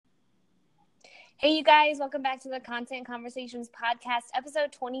Hey, you guys, welcome back to the Content Conversations podcast,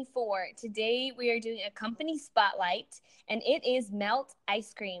 episode 24. Today, we are doing a company spotlight, and it is Melt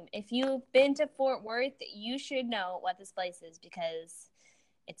Ice Cream. If you've been to Fort Worth, you should know what this place is because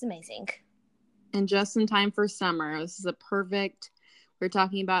it's amazing. And just in time for summer. This is we're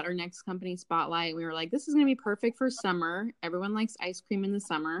talking about our next company spotlight. We were like, this is going to be perfect for summer. Everyone likes ice cream in the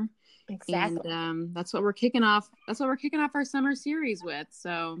summer. Exactly. And that's what we're kicking off. That's what we're kicking off our summer series with.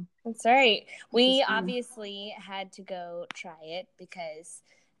 So that's right. We obviously had to go try it because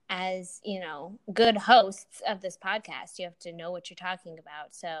as, good hosts of this podcast, you have to know what you're talking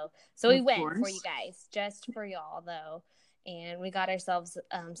about. So we went for you guys, just for y'all though. And we got ourselves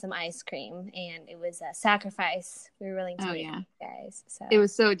some ice cream, and it was a sacrifice we were willing to make, guys. So it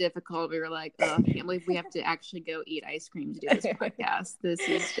was so difficult. We were like, oh, I can't believe we have to actually go eat ice cream to do this podcast. This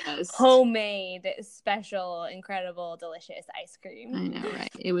is just homemade, special, incredible, delicious ice cream. I know,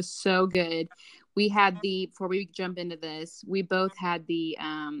 right? It was so good. We had before we jump into this, we both had it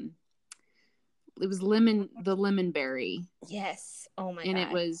was the lemon berry. Yes. Oh my God. And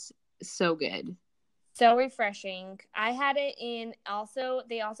it was so good. So refreshing. I had it in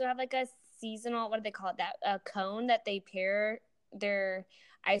they also have like a seasonal, what do they call it? A cone that they pair their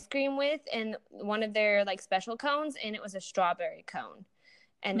ice cream with, and one of their like special cones, and it was a strawberry cone.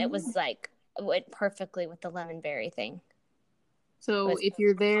 And it was like, went perfectly with the lemon berry thing. So if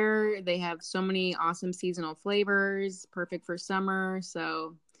you're there, they have so many awesome seasonal flavors, perfect for summer.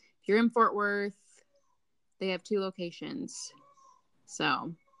 So if you're in Fort Worth, they have 2 locations.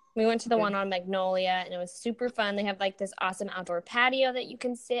 So we went to the one on Magnolia, and it was super fun. They have like this awesome outdoor patio that you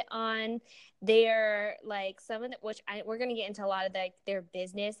can sit on. They're like some of the, we're going to get into a lot of their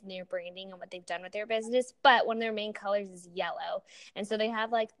business and their branding and what they've done with their business. But one of their main colors is yellow. And so they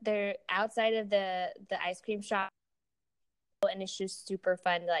have like their outside of the ice cream shop. And it's just super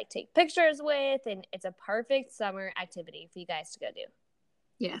fun to like take pictures with. And it's a perfect summer activity for you guys to go do.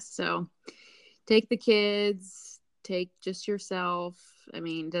 Yes. So take the kids, take just yourself. I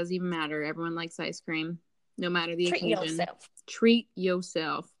mean, it doesn't even matter. Everyone likes ice cream, no matter the occasion. Treat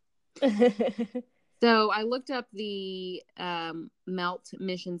yourself. So I looked up the Melt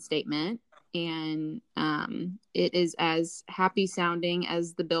mission statement, and it is as happy sounding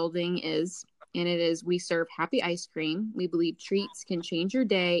as the building is. And it is, we serve happy ice cream. We believe treats can change your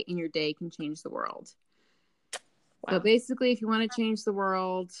day, and your day can change the world. Wow. So basically, if you want to change the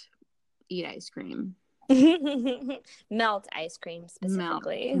world, eat ice cream. Melt ice cream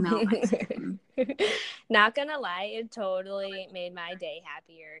specifically. Melt ice cream. Not gonna lie, it totally made my day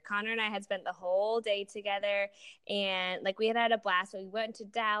happier. Connor and I had spent the whole day together, and like we had a blast. So we went to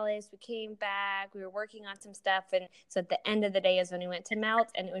Dallas, we came back, we were working on some stuff, and so at the end of the day is when we went to Melt,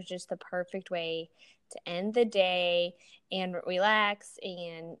 and it was just the perfect way to end the day and relax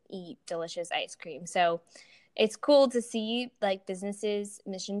and eat delicious ice cream. So it's cool to see like businesses'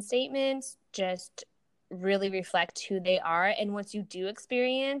 mission statements just really reflect who they are. And once you do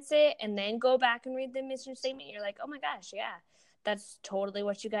experience it and then go back and read the mission statement, you're like, oh my gosh, yeah, that's totally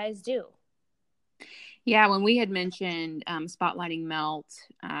what you guys do. Yeah, when we had mentioned spotlighting Melt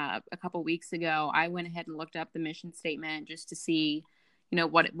a couple weeks ago, I went ahead and looked up the mission statement just to see,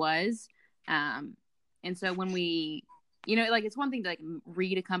 what it was. And so when we, like it's one thing to like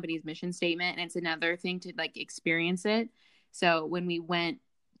read a company's mission statement, and it's another thing to like experience it. So when we went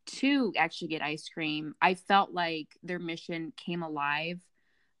to actually get ice cream, I felt like their mission came alive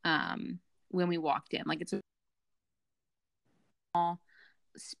when we walked in. Like it's a small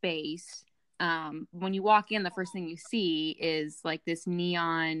space. When you walk in, the first thing you see is like this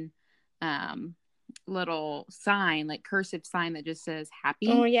neon little sign, like cursive sign that just says happy.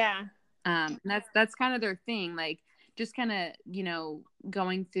 Oh yeah. That's kind of their thing, like just kind of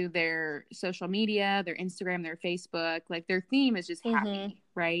going through their social media, their Instagram, their Facebook, like their theme is just happy,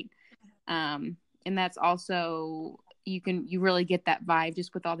 right? And that's also you really get that vibe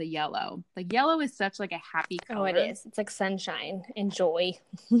just with all the yellow. Like yellow is such like a happy color. Oh, it is. It's like sunshine and joy.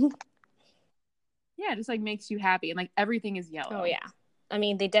 Yeah, it just like makes you happy, and like everything is yellow. Oh yeah. I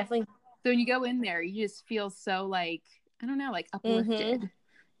mean, they definitely. So when you go in there, you just feel so like, I don't know, like uplifted.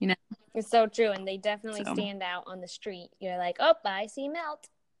 It's so true, and they definitely stand out on the street. You're like, oh, I see Melt.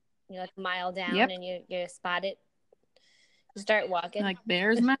 You're like a mile down, and you spot it. You start walking. Like,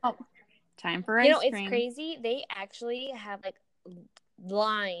 there's Melt. Time for ice cream. It's crazy. They actually have like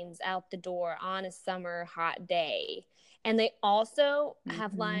lines out the door on a summer hot day. And they also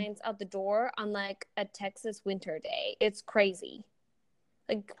have lines out the door on like a Texas winter day. It's crazy.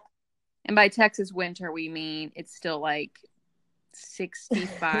 Like, and by Texas winter, we mean it's still like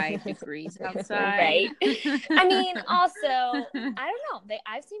 65 degrees outside. Right. I mean, also, I don't know.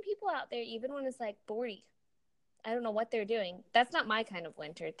 I've seen people out there even when it's like 40. I don't know what they're doing. That's not my kind of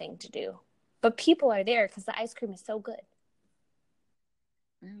winter thing to do. But people are there because the ice cream is so good.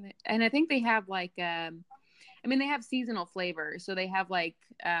 And I think they have like, I mean, they have seasonal flavors. So they have like,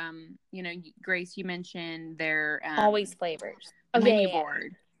 you know, Grace, you mentioned their always flavors. Menu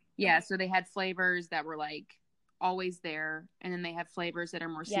board. Yeah. So they had flavors that were like always there, and then they have flavors that are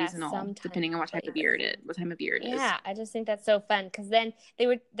more seasonal, depending on what time of year it is. Yeah, I just think that's so fun because then they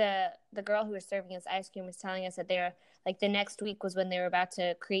were the girl who was serving us ice cream was telling us that they're like the next week was when they were about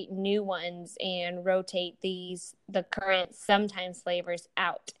to create new ones and rotate the current sometimes flavors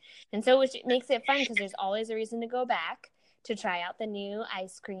out, and so which makes it fun because there's always a reason to go back to try out the new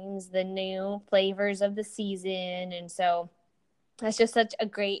ice creams, the new flavors of the season, and so that's just such a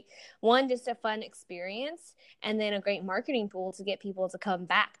great one, just a fun experience, and then a great marketing tool to get people to come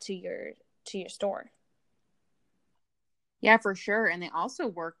back to your store. Yeah, for sure. And they also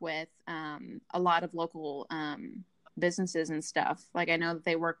work with a lot of local businesses and stuff. Like I know that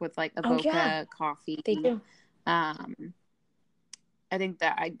they work with like Avoca Coffee. They do. I think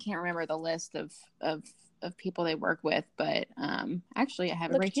that I can't remember the list of people they work with, but actually I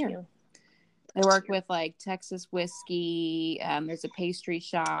have it right here. They work with like Texas whiskey. There's a pastry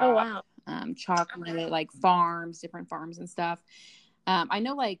shop. Oh, wow. Chocolate, like farms, different farms and stuff. I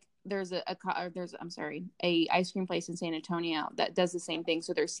know like there's a ice cream place in San Antonio that does the same thing.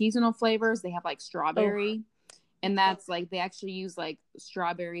 So there's seasonal flavors. They have like strawberry, and that's like they actually use like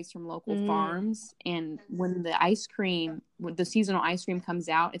strawberries from local farms. And when the seasonal ice cream comes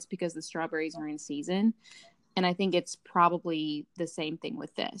out, it's because the strawberries are in season. And I think it's probably the same thing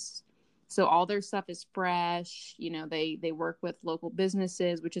with this. So all their stuff is fresh. You know, they work with local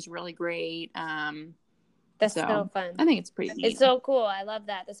businesses, which is really great. That's so fun. I think it's pretty neat. It's so cool. I love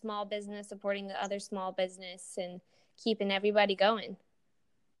that. The small business supporting the other small business and keeping everybody going.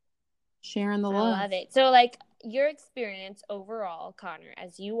 Sharing the love. I love it. So like your experience overall, Connor,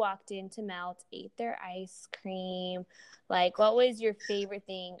 as you walked into Melt, ate their ice cream, like what was your favorite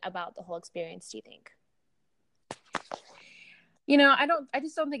thing about the whole experience, do you think? You know, I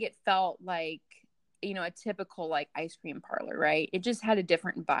just don't think it felt like, you know, a typical like ice cream parlor, right? It just had a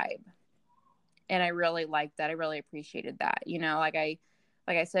different vibe. And I really liked that. I really appreciated that. You know, like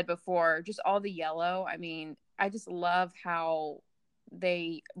I said before, just all the yellow. I mean, I just love how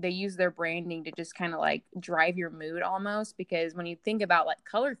they use their branding to just kind of like drive your mood almost, because when you think about like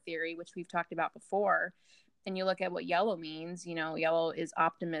color theory, which we've talked about before, and you look at what yellow means, you know, yellow is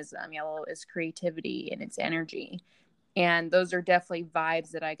optimism, yellow is creativity, and it's energy. And those are definitely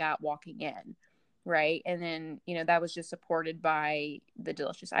vibes that I got walking in. Right. And then, you know, that was just supported by the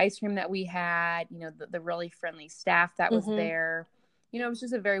delicious ice cream that we had, you know, the really friendly staff that was there. You know, it was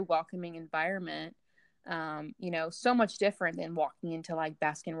just a very welcoming environment. You know, so much different than walking into like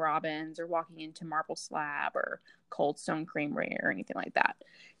Baskin Robbins or walking into Marble Slab or Cold Stone Creamery or anything like that.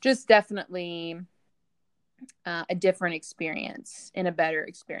 Just definitely a different experience and a better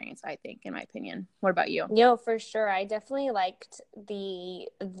experience, I think, in my opinion. What about you? Yo, for sure. I definitely liked the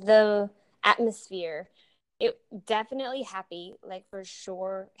atmosphere. It definitely happy, like for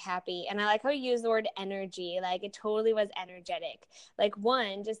sure happy. And I like how you use the word energy. Like it totally was energetic. Like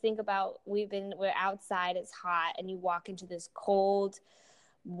one, just think about we're outside, it's hot, and you walk into this cold,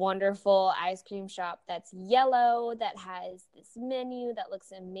 wonderful ice cream shop that's yellow, that has this menu that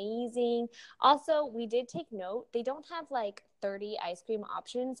looks amazing. Also, we did take note, they don't have like 30 ice cream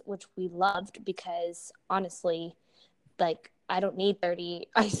options, which we loved because honestly, like I don't need 30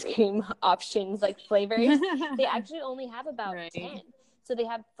 ice cream options, like flavors. They actually only have about 10. So they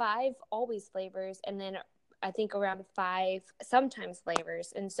have 5 always flavors, and then I think around 5 sometimes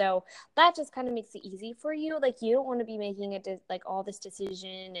flavors. And so that just kind of makes it easy for you. Like you don't want to be making like all this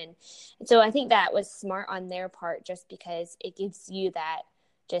decision. And so I think that was smart on their part, just because it gives you that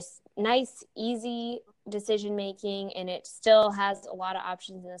just nice, easy decision making, and it still has a lot of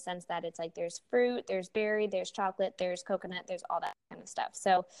options in the sense that it's like there's fruit, there's berry, there's chocolate, there's coconut, there's all that kind of stuff.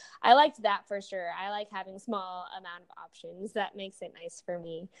 So I liked that for sure. I like having small amount of options. That makes it nice for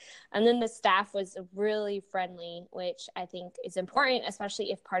me. And then the staff was really friendly, which I think is important,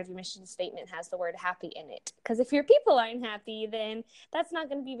 especially if part of your mission statement has the word happy in it, because if your people aren't happy, then that's not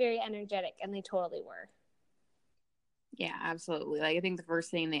going to be very energetic, and they totally were. Yeah, absolutely. Like I think the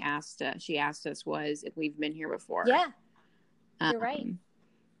first thing she asked us was if we've been here before. Yeah, you're right.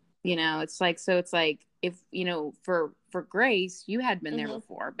 You know, it's like if, you know, for Grace, you had been there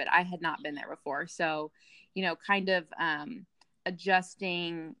before, but I had not been there before. So, you know, kind of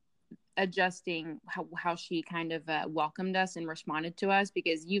adjusting adjusting how she kind of welcomed us and responded to us,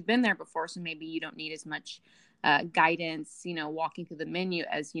 because you've been there before, so maybe you don't need as much guidance, walking through the menu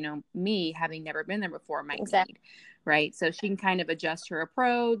as, me having never been there before might Exactly. need, right? So she can kind of adjust her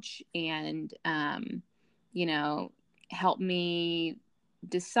approach and, help me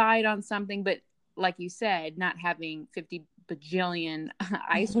decide on something. But like you said, not having 50 bajillion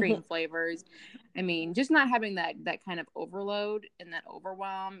ice cream flavors, I mean, just not having that kind of overload and that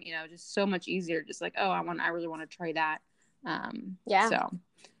overwhelm, just so much easier. Just like, oh, I really want to try that. Yeah. So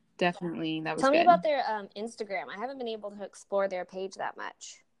definitely that was Tell me good. about their Instagram. I haven't been able to explore their page that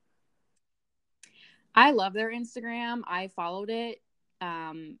much. I love their Instagram. I followed it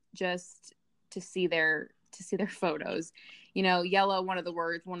just to see their photos. Yellow, one of the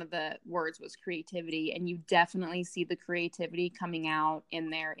words was creativity, and you definitely see the creativity coming out in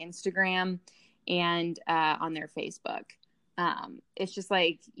their Instagram and on their Facebook. It's just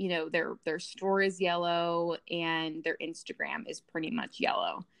like, their store is yellow and their Instagram is pretty much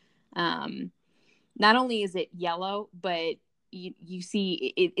yellow. Not only is it yellow, but you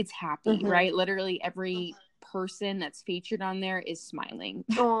see it's happy, Mm-hmm. right? Literally every person that's featured on there is smiling.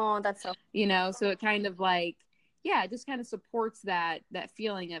 Oh, that's so So it kind of like, it just kind of supports that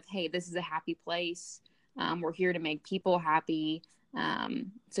feeling of, hey, this is a happy place. We're here to make people happy.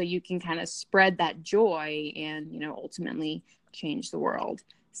 So you can kind of spread that joy and, ultimately change the world.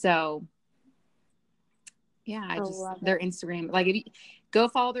 So yeah, their Instagram, like if you go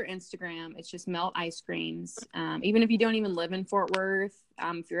follow their Instagram, it's just Melt Ice Creams. Even if you don't even live in Fort Worth,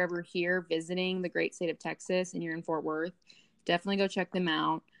 if you're ever here visiting the great state of Texas and you're in Fort Worth, definitely go check them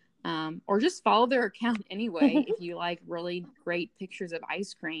out. Or just follow their account anyway if you like really great pictures of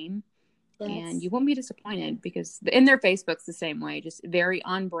ice cream. Yes. And you won't be disappointed, because in their Facebook's the same way, just very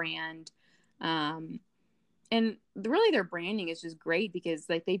on brand. And really their branding is just great, because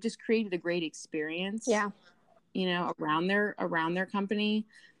like they've just created a great experience. Yeah. Around their company,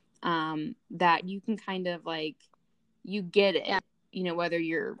 that you can kind of like, you get it, whether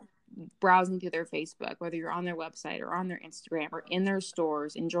you're browsing through their Facebook, whether you're on their website or on their Instagram or in their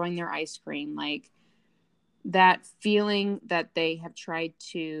stores, enjoying their ice cream, like that feeling that they have tried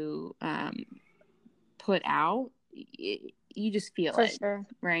to put out, you just feel for it. Sure.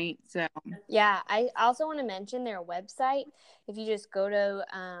 Right. So yeah, I also want to mention their website. If you just go to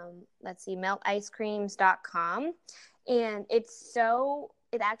melticecreams.com, and it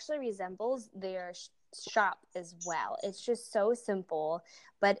actually resembles their shop as well. It's just so simple,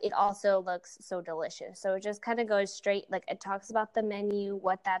 but it also looks so delicious. So it just kind of goes straight, like it talks about the menu,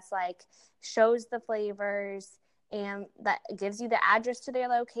 what that's like, shows the flavors, and that gives you the address to their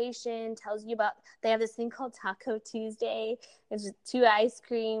location, tells you about, they have this thing called Taco Tuesday. It's just 2 ice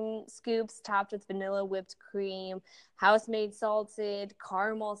cream scoops topped with vanilla whipped cream, house-made salted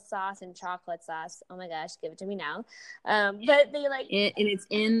caramel sauce, and chocolate sauce. Oh my gosh, give it to me now. But they like it, and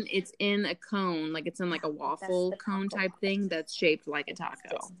it's in a cone, like it's in like a waffle cone type thing that's shaped like a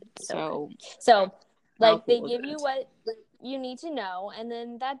taco. So like they give you what you need to know, and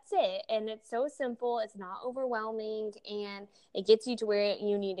then that's it. And it's so simple, it's not overwhelming, and it gets you to where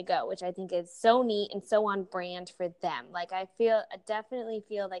you need to go, which I think is so neat and so on brand for them. Like I definitely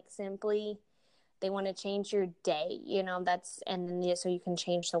feel like Simply, they want to change your day, and then so you can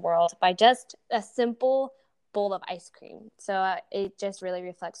change the world by just a simple bowl of ice cream. So it just really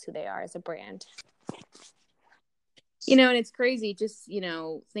reflects who they are as a brand. And it's crazy just,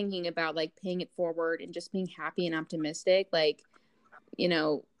 thinking about like paying it forward and just being happy and optimistic, like,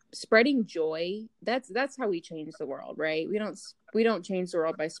 spreading joy. That's how we change the world, right? We don't change the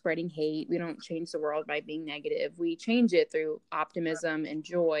world by spreading hate. We don't change the world by being negative. We change it through optimism and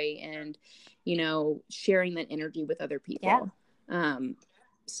joy and, sharing that energy with other people. Yeah.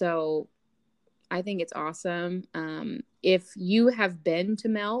 So I think it's awesome. If you have been to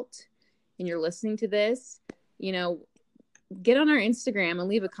Melt and you're listening to this, get on our Instagram and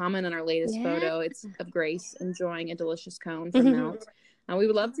leave a comment on our latest photo. It's of Grace enjoying a delicious cone from Melt. We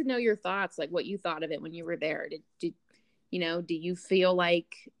would love to know your thoughts, like what you thought of it when you were there. Do you feel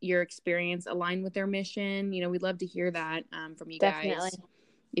like your experience aligned with their mission? We'd love to hear that from you guys.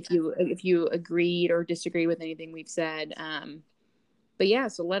 If you agreed or disagreed with anything we've said. But yeah,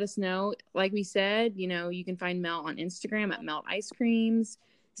 so let us know. Like we said, you can find Melt on Instagram at Melt Ice Creams.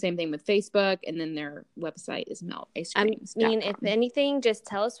 Same thing with Facebook, and then their website is melticecreams.com. I mean, if anything, just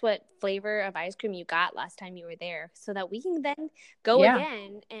tell us what flavor of ice cream you got last time you were there, so that we can then go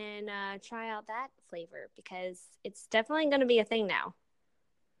again and try out that flavor, because it's definitely going to be a thing now.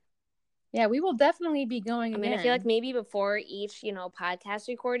 Yeah, we will definitely be going again. I feel like maybe before each, podcast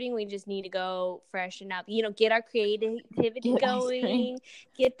recording, we just need to go freshen up, get our creativity going,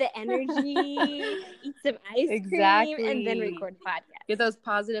 get the energy, eat some ice cream, and then record the podcast. Get those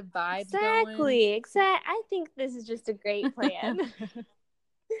positive vibes going. Exactly. I think this is just a great plan.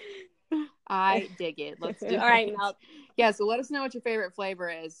 I dig it. Let's do it. All right, Mel. Yeah, so let us know what your favorite flavor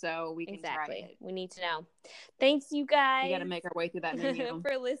is so we can try it. We need to know. Thanks, you guys. We got to make our way through that menu.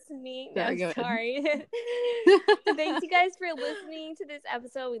 For listening. Sorry. So thanks, you guys, for listening to this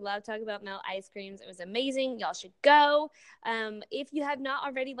episode. We love talking about Melt ice creams. It was amazing. Y'all should go. If you have not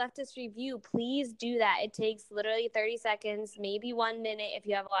already left us a review, please do that. It takes literally 30 seconds, maybe 1 minute if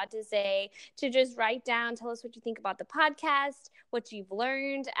you have a lot to say, to just write down, tell us what you think about the podcast, what you've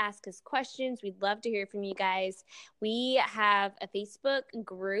learned, ask us questions. We'd love to hear from you guys. We have a Facebook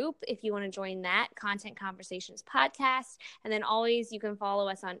group if you want to join that, Content Conversations Podcast. And then always you can follow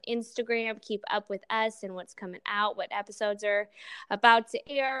us on Instagram, keep up with us and what's coming out, what episodes are about to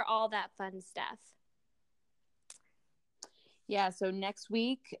air, all that fun stuff. Yeah, so next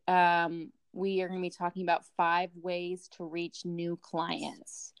week we are going to be talking about 5 ways to reach new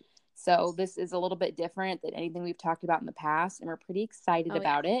clients. So this is a little bit different than anything we've talked about in the past, and we're pretty excited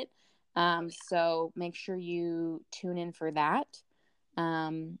about it. So make sure you tune in for that.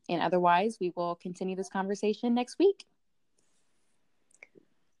 And otherwise, we will continue this conversation next week.